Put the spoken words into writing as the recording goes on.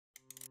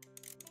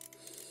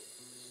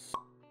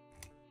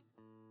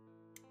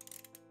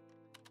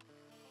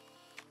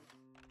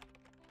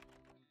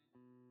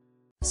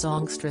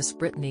Songstress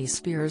Britney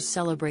Spears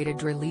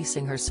celebrated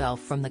releasing herself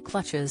from the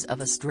clutches of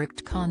a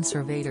strict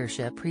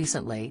conservatorship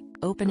recently,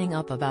 opening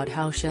up about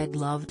how she'd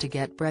love to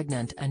get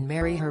pregnant and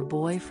marry her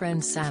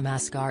boyfriend Sam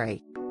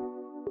Asghari.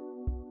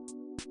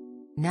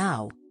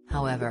 Now,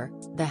 however,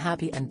 the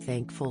happy and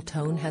thankful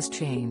tone has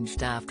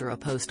changed after a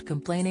post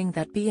complaining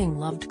that being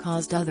loved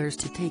caused others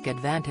to take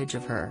advantage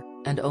of her,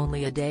 and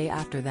only a day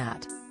after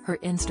that, her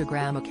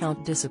Instagram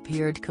account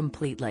disappeared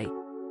completely.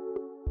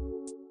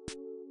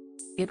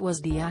 It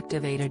was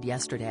deactivated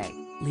yesterday,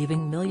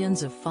 leaving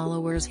millions of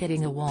followers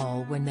hitting a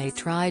wall when they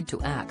tried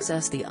to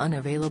access the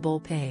unavailable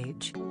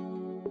page.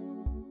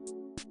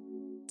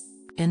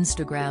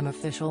 Instagram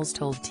officials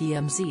told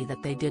TMZ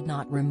that they did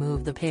not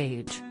remove the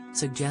page,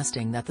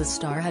 suggesting that the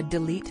star had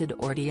deleted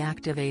or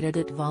deactivated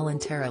it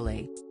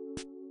voluntarily.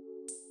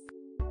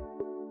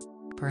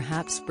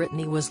 Perhaps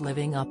Britney was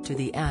living up to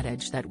the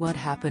adage that what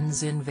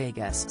happens in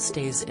Vegas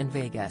stays in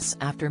Vegas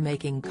after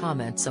making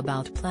comments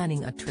about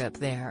planning a trip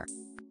there.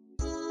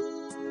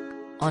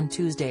 On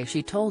Tuesday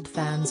she told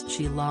fans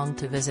she longed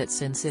to visit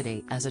Sin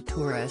City as a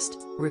tourist,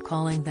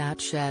 recalling that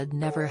she'd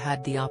never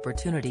had the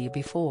opportunity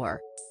before.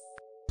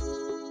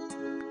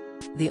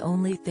 "The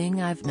only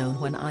thing I've known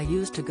when I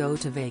used to go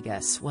to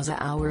Vegas was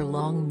a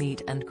hour-long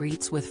meet and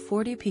greets with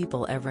 40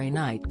 people every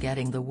night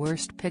getting the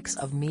worst pics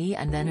of me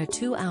and then a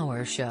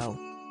 2-hour show,"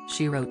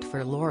 she wrote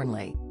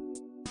forlornly.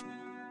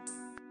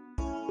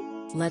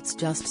 "Let's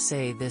just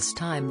say this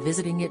time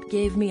visiting it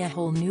gave me a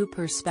whole new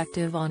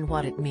perspective on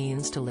what it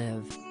means to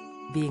live.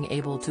 Being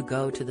able to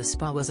go to the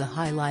spa was a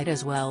highlight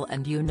as well,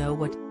 and you know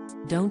what?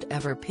 Don't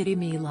ever pity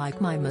me like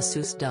my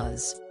masseuse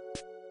does.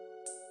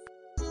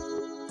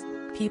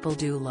 People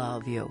do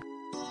love you.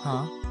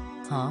 Huh?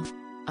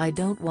 I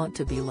don't want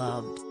to be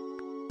loved.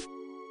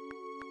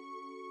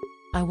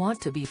 I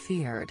want to be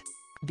feared.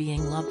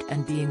 Being loved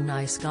and being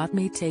nice got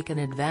me taken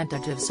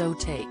advantage of, so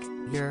take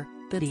your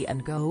pity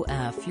and go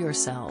F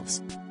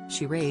yourselves,"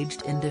 she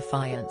raged in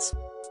defiance.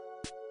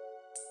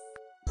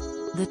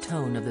 The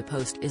tone of the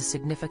post is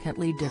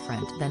significantly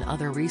different than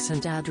other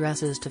recent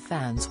addresses to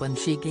fans when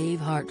she gave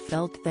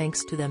heartfelt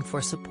thanks to them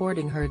for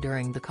supporting her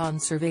during the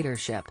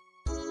conservatorship.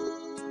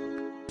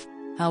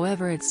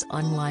 However, it's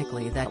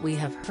unlikely that we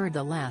have heard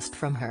the last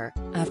from her,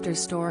 after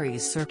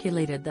stories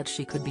circulated that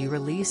she could be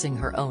releasing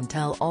her own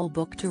tell-all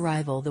book to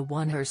rival the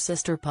one her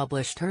sister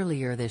published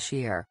earlier this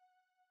year.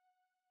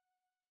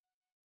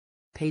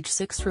 Page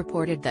 6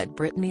 reported that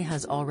Britney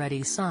has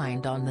already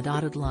signed on the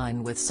dotted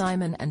line with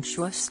Simon &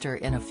 Schuster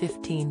in a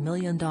 $15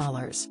 million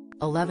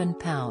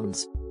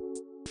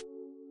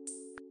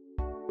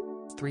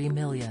 £11.3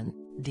 million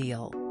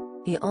deal.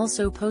 He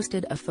also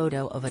posted a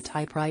photo of a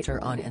typewriter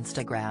on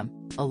Instagram,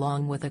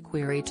 along with a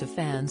query to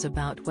fans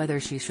about whether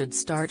she should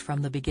start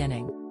from the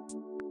beginning.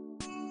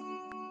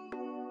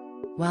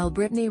 While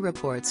Britney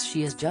reports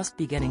she is just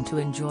beginning to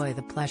enjoy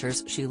the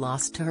pleasures she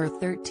lost to her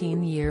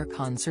 13-year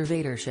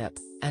conservatorship,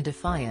 and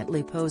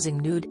defiantly posing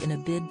nude in a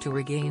bid to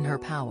regain her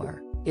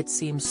power, it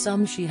seems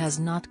she has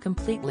not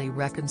completely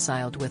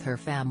reconciled with her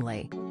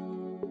family.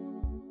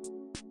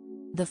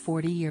 The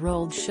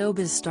 40-year-old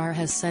showbiz star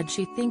has said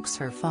she thinks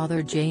her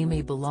father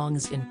Jamie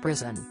belongs in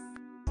prison.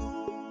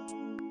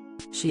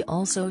 She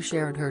also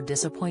shared her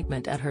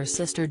disappointment at her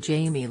sister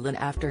Jamie Lynn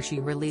after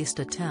she released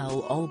a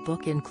tell-all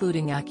book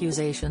including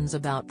accusations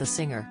about the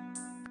singer.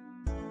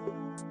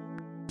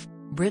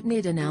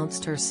 Britney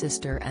denounced her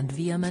sister and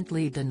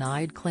vehemently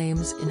denied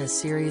claims in a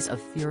series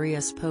of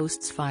furious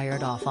posts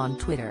fired off on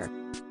Twitter.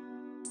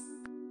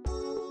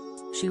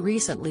 She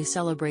recently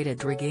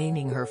celebrated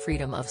regaining her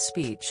freedom of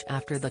speech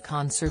after the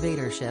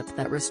conservatorship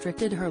that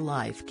restricted her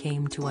life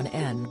came to an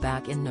end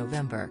back in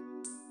November.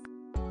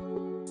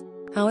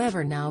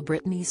 However, now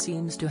Britney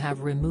seems to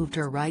have removed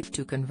her right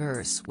to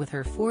converse with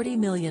her 40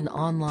 million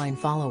online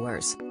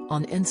followers,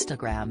 on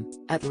Instagram,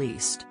 at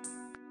least.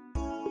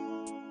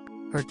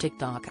 Her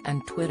TikTok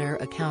and Twitter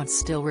accounts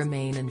still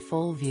remain in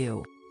full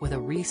view, with a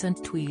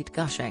recent tweet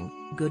gushing,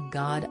 "Good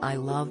God, I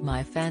love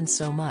my fans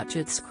so much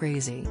it's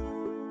crazy."